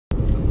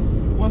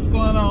What's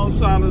going on,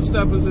 Solid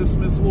Steppers? It's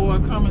Miss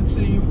Ward coming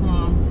to you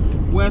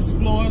from West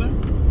Florida,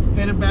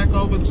 headed back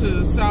over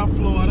to South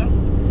Florida.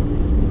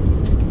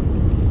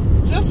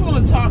 Just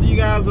want to talk to you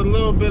guys a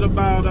little bit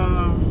about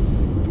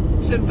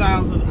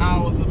 10,000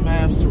 hours of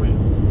mastery.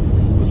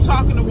 I was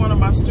talking to one of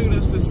my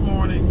students this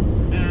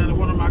morning and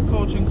one of my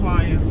coaching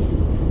clients,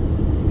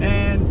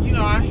 and you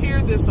know, I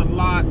hear this a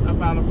lot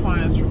about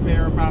appliance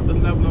repair, about the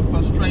level of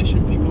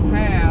frustration people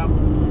have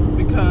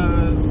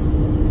because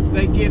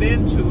they get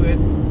into it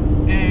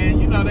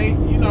and they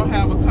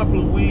have a couple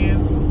of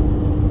wins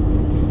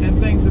and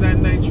things of that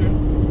nature,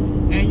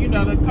 and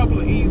a couple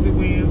of easy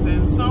wins,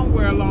 and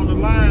somewhere along the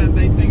line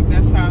they think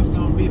that's how it's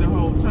going to be the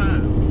whole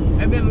time,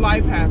 and then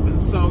life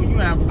happens. So you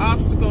have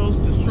obstacles,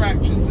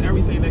 distractions,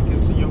 everything that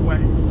gets in your way.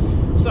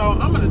 So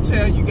I'm going to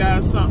tell you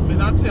guys something,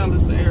 and I tell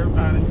this to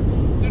everybody: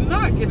 do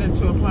not get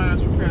into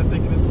appliance repair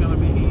thinking it's going to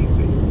be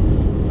easy.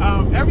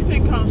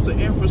 Everything comes to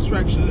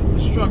infrastructure,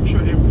 structure,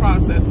 and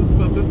processes.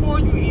 But before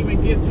you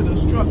even get to the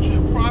structure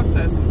and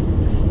processes,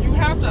 you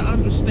have to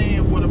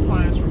understand what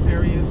appliance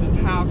repair is and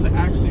how to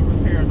actually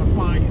repair an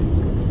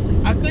appliance.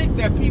 I think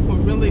that people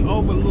really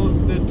overlook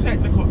the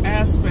technical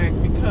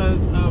aspect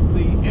because of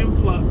the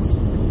influx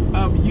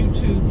of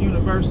YouTube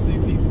University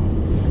people.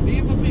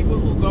 These are people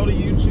who go to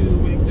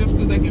YouTube and just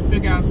because they can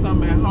figure out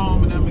something at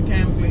home and they're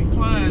mechanically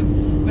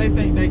inclined, they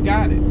think they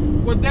got it.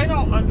 What they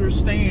don't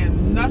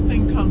understand,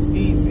 nothing comes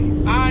easy.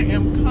 I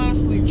am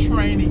constantly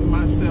training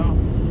myself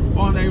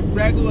on a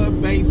regular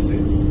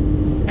basis.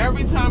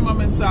 Every time I'm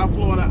in South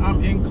Florida,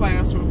 I'm in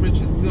class with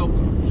Richard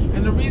Zilka.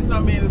 And the reason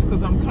I'm in is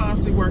because I'm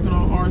constantly working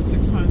on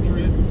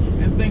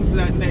R600 and things of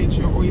that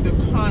nature, or either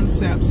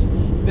concepts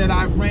that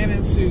I ran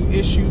into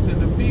issues in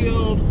the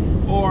field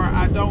or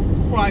I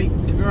don't quite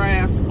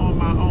grasp on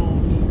my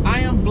own.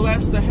 I am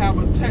blessed to have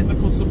a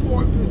technical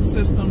support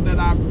system that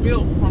I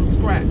built from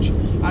scratch.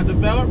 I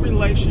developed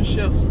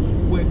relationships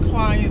with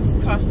clients,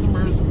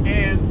 customers,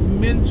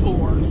 and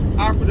mentors.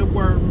 Operative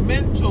word,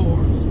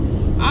 mentors.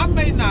 I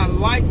may not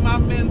like my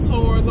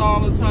mentors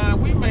all the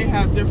time. We may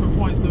have different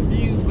points of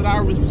views, but I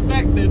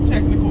respect their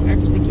technical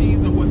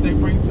expertise and what they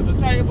bring to the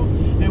table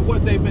and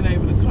what they've been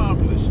able to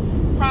accomplish.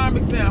 Prime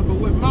example,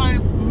 with my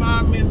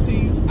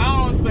mentees, I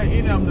don't expect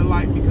any of them to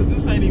like, because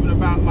this ain't even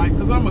about like,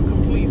 because I'm a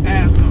complete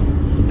asshole.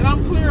 And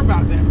I'm clear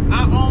about that.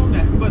 I own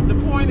that. But the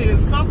point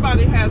is,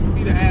 somebody has to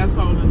be the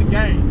asshole in the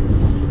game.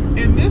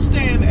 In this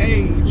day and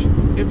age,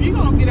 if you're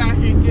going to get out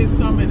here and get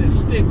something and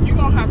stick, you're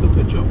going to have to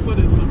put your foot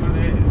in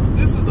somebody's ass.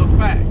 This is a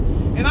fact.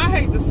 And I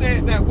hate to say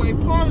it that way.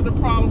 Part of the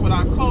problem with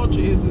our culture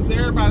is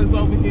everybody's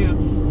over here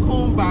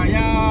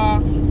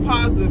kumbaya,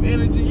 positive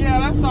energy. Yeah,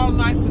 that's all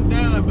nice and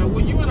done. But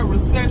when you're in a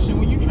recession,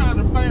 when you're trying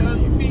to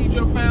feed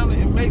your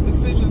family and make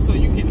decisions so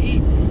you can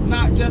eat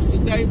not just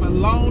today but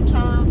long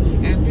term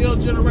and build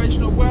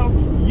generational wealth,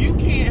 you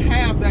can't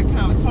have that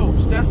kind of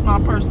coach. That's my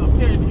personal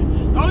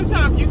opinion. The only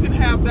time you can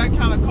have that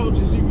kind of coach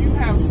is if you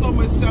have so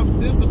much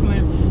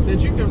self-discipline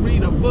that you can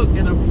read a book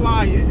and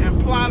apply it,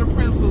 and apply the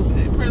principles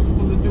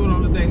and do it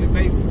on a daily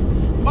basis.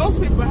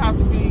 Most people have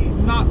to be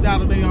knocked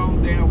out of their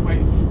own damn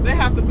way. They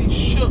have to be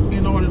shook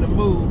in order to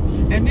move.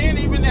 And then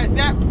even at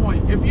that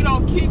point, if you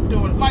don't keep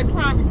doing it, like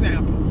prime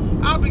example,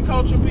 I'll be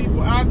coaching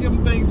people, I'll give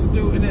them things to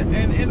do,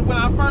 and when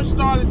I first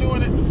started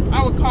doing it,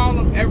 I would call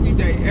them every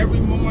day, every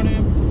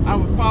morning. I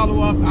would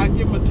follow up, I'd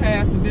give them a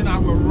task, and then I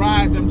would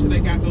ride them till they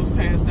got those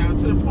tasks down,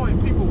 to the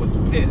point people was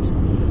pissed.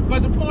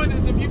 But the point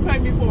is, if you pay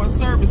me for a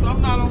service,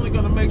 I'm not only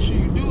going to make sure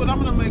you do it, I'm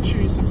going to make sure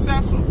you're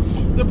successful.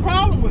 The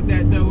problem with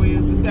that, though,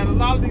 is that a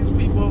lot of these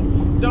people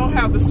don't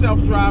have the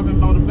self-drive and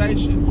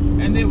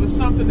motivation, and it was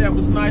something that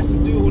was nice to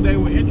do, they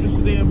were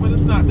interested in, but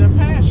it's not their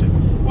passion.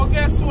 Well,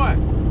 guess what?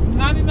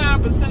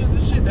 99% of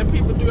the shit that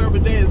people do every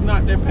day is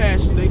not their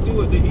passion. They do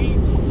it to eat,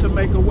 to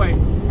make a way.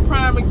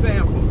 Prime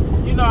example.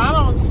 I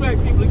don't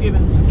expect people to get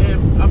in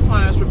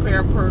appliance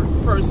repair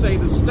per se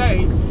to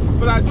stay,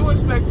 but I do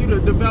expect you to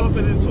develop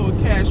it into a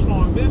cash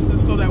flowing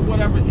business so that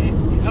whatever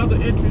other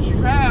interests you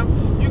have,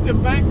 you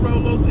can bankroll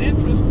those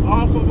interests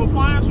off of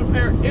appliance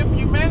repair if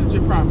you manage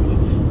it properly.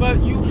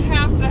 But you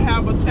have to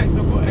have a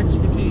technical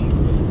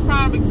expertise.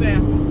 Prime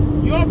example,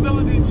 your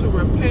ability to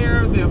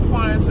repair the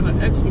appliance in an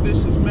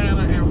expeditious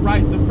manner and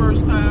right the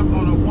first time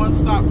on a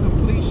one-stop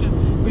completion,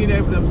 being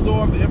able to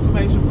absorb the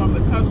information from the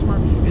customer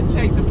and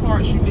take the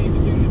parts you need to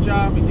do the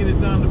job and get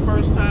it done the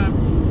first time,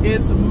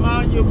 is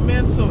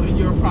monumental in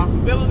your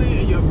profitability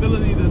and your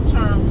ability to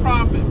turn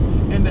profit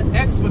and to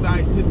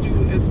expedite to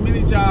do as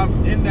many jobs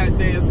in that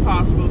day as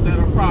possible that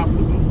are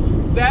profitable.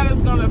 That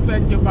is going to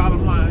affect your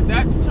bottom line.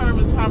 That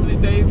determines how many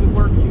days of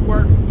work you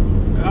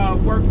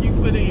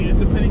put in,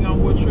 depending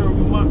on what your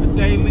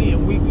daily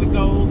and weekly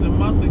goals and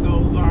monthly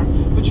goals are.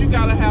 But you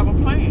got to have a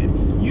plan.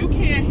 You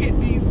can't hit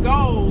these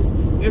goals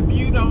if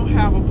you don't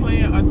have a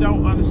plan or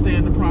don't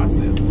understand the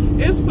process.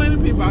 There's plenty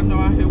of people I know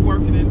out here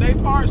working and they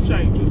parts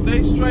changers.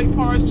 They straight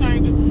parts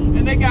changers,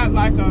 and they got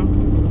like a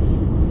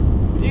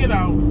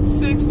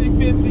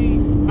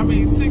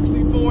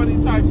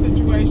 60-40 type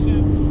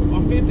situation,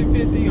 or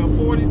 50-50 or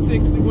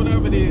 40-60,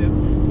 whatever it is,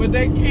 but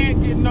they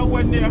can't get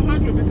nowhere near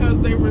 100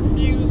 because they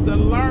refuse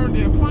themselves to learn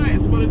the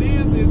appliance. What it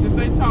is if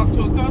they talk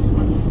to a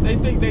customer, they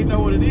think they know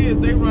what it is,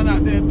 they run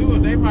out there and do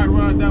it. They might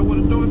run out there with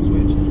a door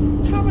switch.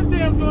 How many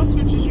damn door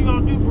switches you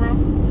gonna do, bro?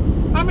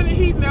 How many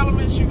heating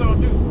elements you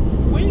gonna do?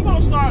 When you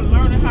gonna start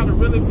learning how to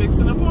really fix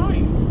an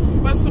appliance?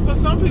 But so for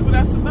some people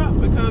that's enough,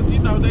 because you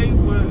know they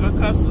were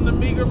accustomed to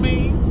meager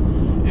means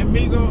and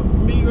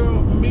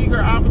meager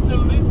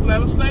opportunities. Let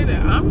them stay there.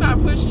 I'm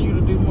not pushing you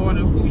to do more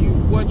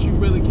than what you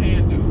really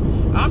can do.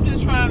 I'm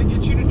just trying to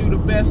get you to do the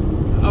best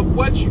of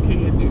what you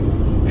can do.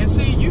 And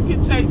see, you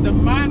can take the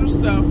minor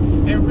stuff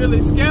and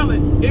really scale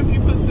it if you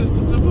put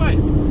systems in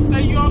place.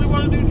 Say you only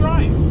want to do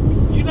dryers.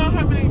 You know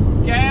how many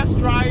gas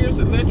dryers,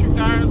 electric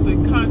dryers,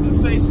 and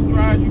condensation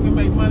dryers you can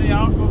make money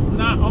off of,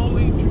 not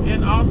only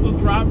and also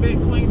dry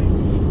vent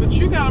cleaning. But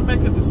you got to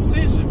make a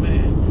decision,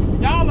 man.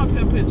 Y'all up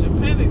here pitching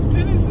pennies.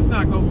 Pennies is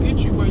not going to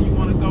get you where you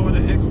want to go in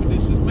an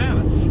expeditious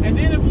manner. And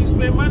then if you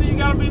spend money, you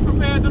got to be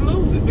prepared to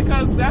lose it,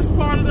 because that's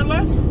part of the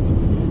lessons.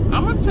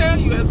 I'm going to tell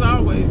you, as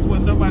always,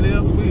 what nobody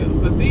else will.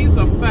 But these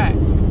are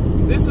facts.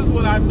 This is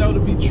what I know to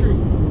be true.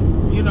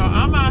 You know,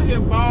 I'm out here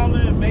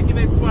balling, making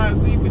X, Y,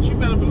 and Z, but you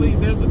better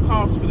believe there's a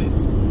cost for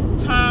this.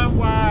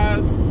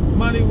 Time-wise,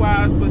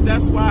 money-wise, but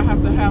that's why I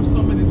have to have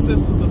so many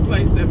systems in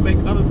place that make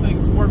other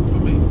things work for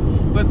me.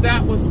 But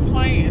that was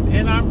planned,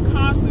 and I'm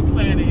constantly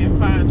planning and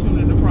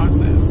fine-tuning the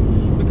process.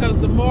 Because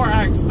the more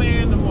I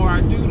expand, the more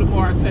I do, the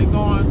more I take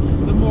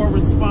on, the more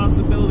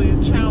responsibility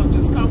and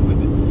challenges come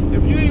with it.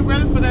 If you ain't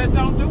ready for that,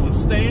 don't do it.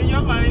 Stay in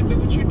your lane, do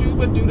what you do,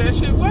 but do that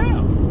shit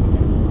well.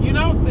 You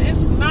know,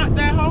 it's not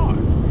that hard.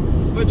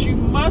 But you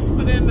must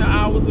put in the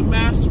hours of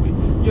mastery.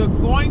 You're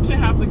going to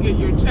have to get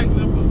your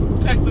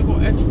technical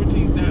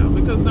expertise down,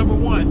 because number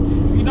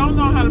one, if you don't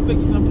know how to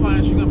fix an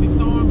appliance, you're going to be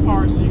throwing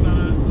parts, and you're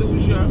going to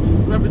lose your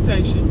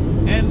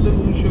reputation and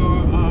lose your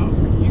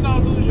you're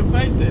going to lose your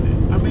faith in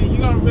it. I mean,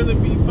 you're going to really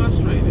be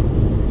frustrated.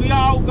 We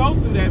all go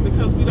through that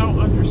because we don't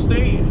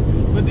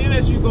understand. But then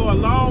as you go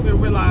along and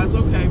realize,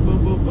 okay,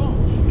 boom, boom,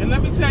 boom. And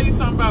let me tell you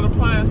something about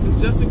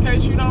appliances, just in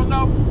case you don't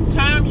know.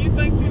 Time you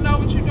think you know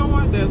what you're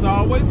doing, there's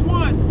always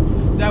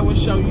one that will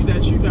show you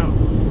that you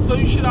don't. So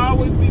you should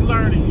always be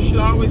learning. You should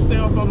always stay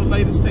up on the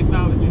latest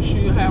technology. You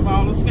should have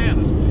all the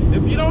scanners.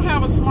 If you don't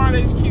have a smart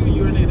HQ,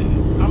 you're an idiot.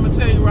 I'm going to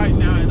tell you right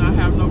now, and I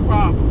have no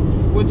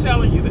problem with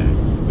telling you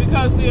that.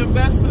 Because the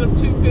investment of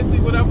 $250,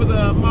 whatever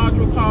the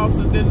module costs,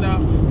 and then the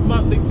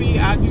monthly fee,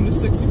 I do the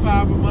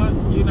 $65 a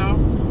month, you know.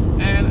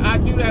 And I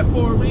do that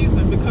for a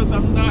reason, because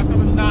I'm not going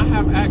to not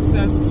have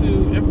access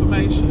to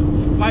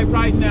information. Like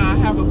right now, I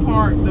have a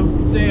part, the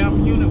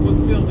damn unit was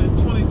built in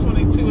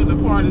 2022 and the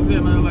part is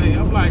in LA.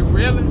 I'm like,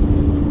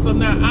 really? So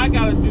now I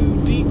got to do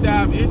deep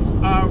dive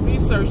in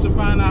research to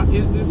find out,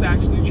 is this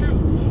actually true?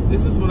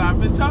 This is what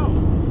I've been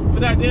told.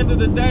 But at the end of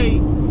the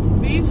day,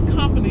 these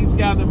companies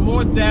gather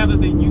more data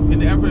than you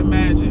can ever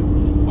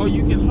imagine, or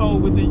you can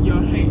hold within your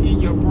hand,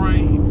 in your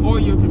brain or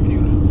your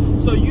computer.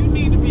 So you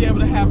need to be able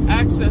to have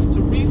access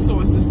to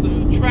resources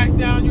to track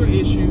down your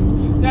issues.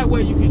 That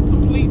way you can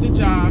complete the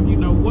job. You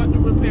know what to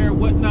repair,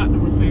 what not to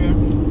repair,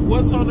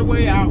 what's on the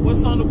way out,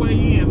 what's on the way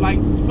in. Like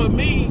for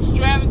me,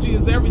 strategy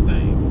is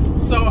everything.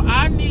 So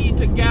I need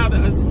to gather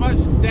as much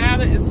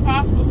data as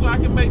possible so I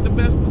can make the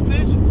best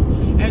decisions.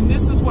 And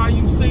this is why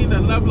you've seen the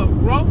level of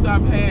growth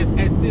I've had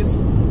at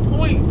this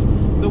point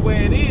the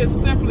way it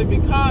is, simply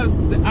because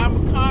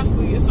I'm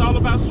constantly, it's all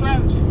about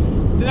strategy.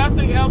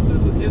 Nothing else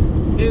is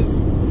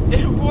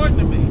important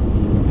to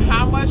me.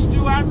 How much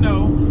do I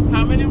know?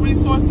 How many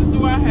resources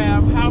do I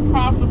have? How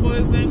profitable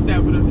is the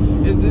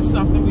endeavor? Is this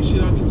something we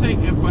should undertake,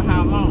 and for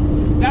how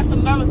long? That's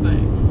another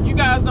thing. You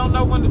guys don't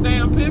know when to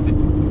damn pivot.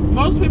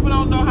 Most people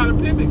don't know how to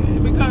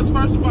pivot because,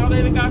 first of all,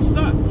 they done got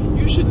stuck.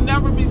 You should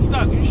never be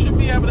stuck. You should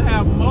be able to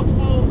have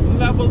multiple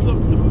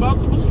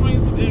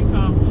streams of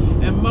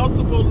income and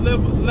multiple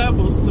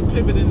levels to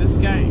pivot in this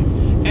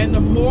game. And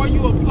the more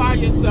you apply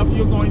yourself,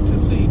 you're going to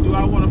see, do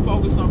I want to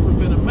focus on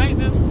preventive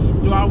maintenance?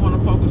 Do I want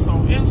to focus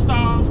on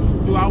installs?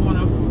 Do I want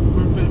to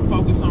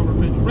focus on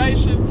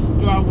refrigeration?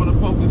 Do I want to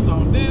focus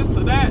on this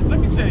or that? Let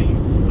me tell you,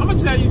 I'm going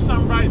to tell you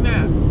something right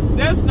now.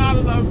 There's not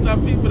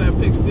enough people that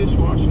fix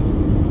dishwashers.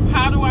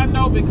 How do I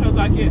know? Because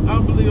I get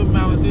unbelievable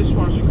amount of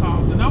dishwasher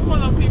calls. And I'm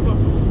one of them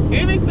people,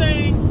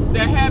 anything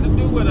that had to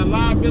do with a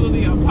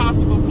liability, a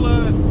possible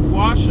flood,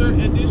 washer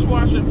and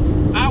dishwasher,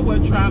 I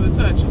wasn't trying to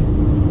touch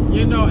it.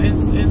 You know, and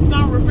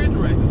some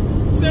refrigerators.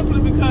 Simply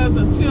because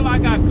until I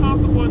got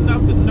comfortable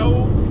enough to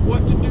know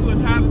what to do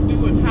and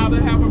how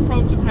to have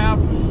approach and have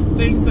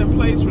things in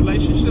place,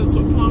 relationships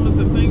with plumbers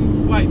and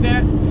things like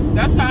that,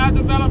 that's how I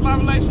developed my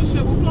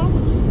relationship with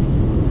plumbers.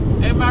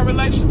 And my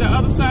relation to the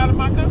other side of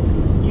my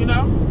company, you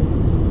know?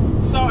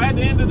 So at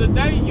the end of the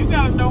day, you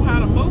got to know how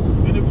to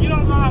move. And if you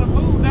don't know how to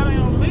move, that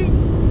ain't on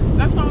me.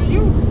 That's on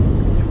you.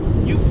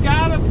 You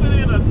got to put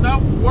in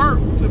enough work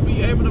to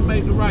be able to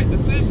make the right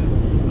decisions.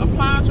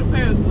 Appliance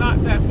repair is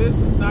not that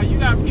business. Now, you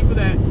got people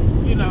that,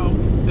 you know,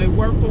 they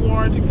work for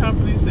warranty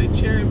companies. They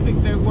cherry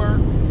pick their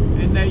work.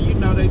 and they, you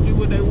know, they do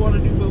what they want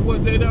to do. But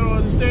what they don't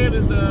understand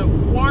is the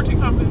warranty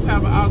companies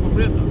have an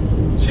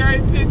algorithm.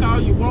 Cherry pick all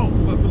you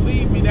want, but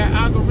believe me, that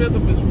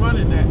algorithm is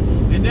running that,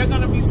 and they're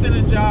going to be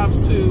sending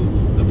jobs to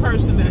the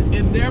person that,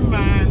 in their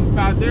mind,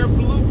 by their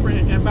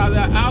blueprint and by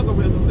their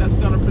algorithm, that's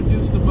going to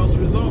produce the most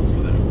results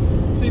for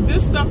them. See,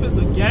 this stuff is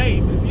a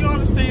game. If you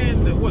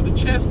understand what the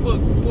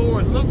chessbook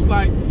board looks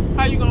like,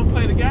 how you going to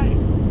play the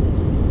game?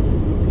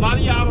 A lot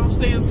of y'all don't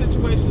stay in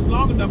situations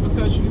long enough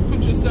because you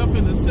put yourself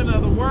in the center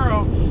of the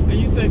world and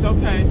you think,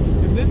 okay,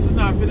 if this is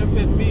not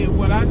benefiting me and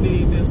what I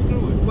need, then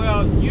screw it.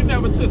 Well, you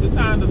never took the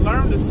time to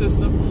learn the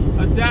system,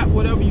 adapt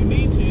whatever you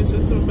need to your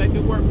system and make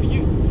it work for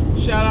you.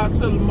 Shout out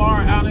to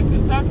Lamar out in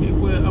Kentucky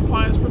with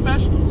Appliance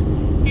Professionals.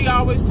 He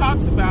always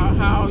talks about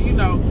how, you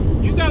know,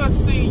 you gotta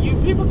see,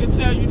 people can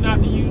tell you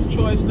not to use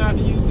choice, not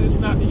to use this,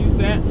 not to use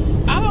that.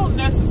 I don't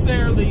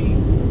necessarily,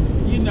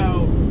 you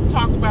know,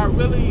 talk about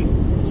really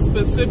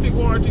specific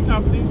warranty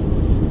companies,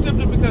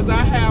 simply because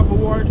I have a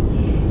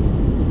warranty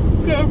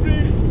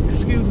company,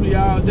 excuse me,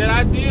 y'all, that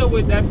I deal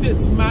with that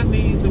fits my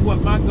needs and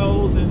what my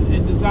goals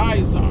and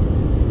desires are,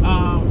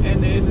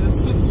 and it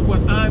suits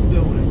what I'm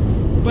doing.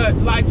 But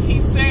like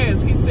he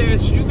says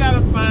you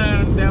gotta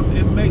find them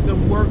and make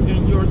them work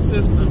in your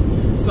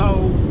system.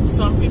 So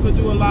some people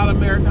do a lot of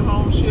American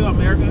Home Shield.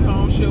 American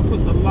Home Shield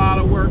puts a lot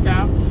of work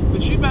out,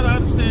 but you better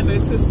understand their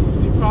systems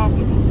to be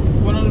profitable.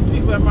 One of the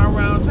people at my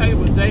round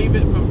table,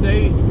 David from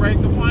Great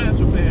Appliance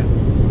Repair,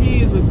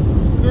 he is a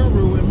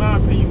guru in my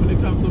opinion when it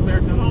comes to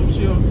American Home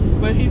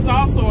Shield, but he's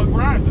also a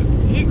grinder.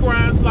 He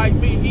grinds like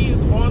me. He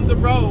is on the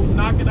road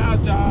knocking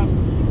out jobs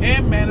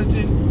and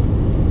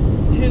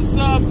managing his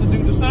subs to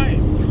do the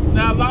same.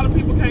 Now, a lot of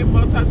people can't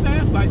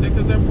multitask like that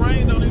because their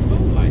brain don't even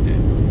move like that.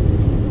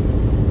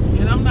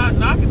 And I'm not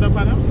knocking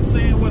nobody, I'm just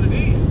saying what it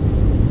is.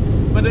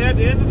 But at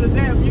the end of the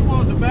day, if you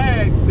want the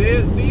bag,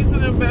 these are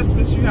the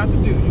investments you have to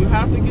do. You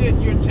have to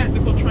get your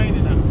technical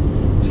training up.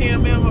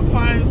 TMM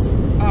Appliance,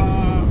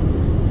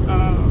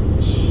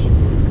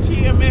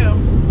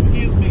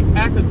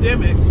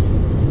 academics,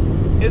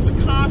 it's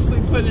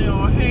constantly putting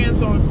on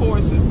hands-on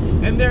courses,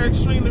 and they're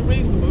extremely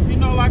reasonable. If you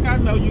know, like I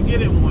know, you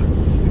get in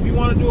one. If you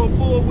want to do a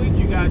full week,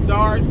 you got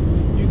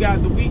Darden, you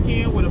got the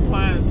weekend with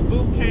Appliance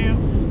Boot Camp,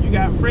 you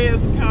got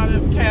Fred's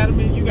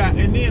Academy, you got,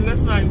 and then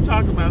let's not even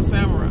talk about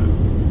Samurai.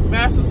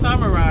 Master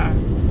Samurai,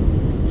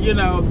 you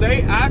know,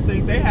 I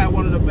think they have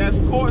one of the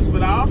best courses,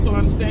 but I also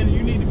understand that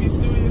you need to be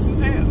studious as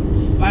hell.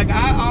 Like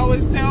I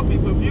always tell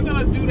people, if you're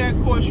gonna do that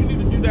course, you need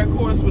to do that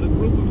course with a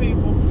group of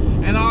people,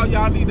 and all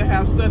y'all need to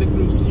have study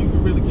groups so you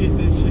can really get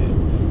this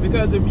shit.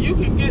 Because if you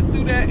can get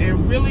through that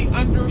and really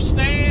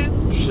understand,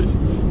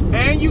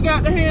 and you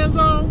got the hands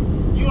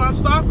on, you're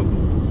unstoppable.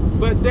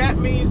 But that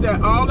means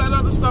that all that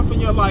other stuff in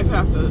your life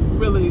have to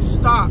really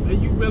stop,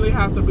 and you really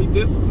have to be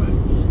disciplined.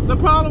 The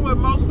problem with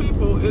most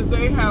people is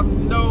they have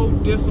no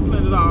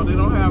discipline at all. They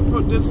don't have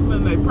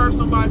discipline in their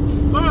personal life.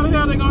 So how the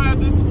hell they gonna have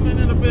discipline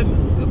in the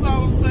business? That's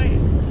all I'm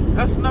saying.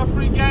 That's enough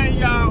free game,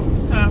 y'all.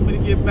 It's time for me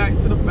to get back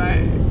to the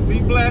bag.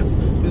 Be blessed.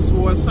 This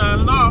was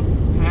signing off.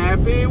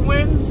 Happy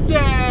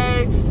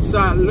Wednesday.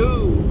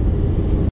 Salud.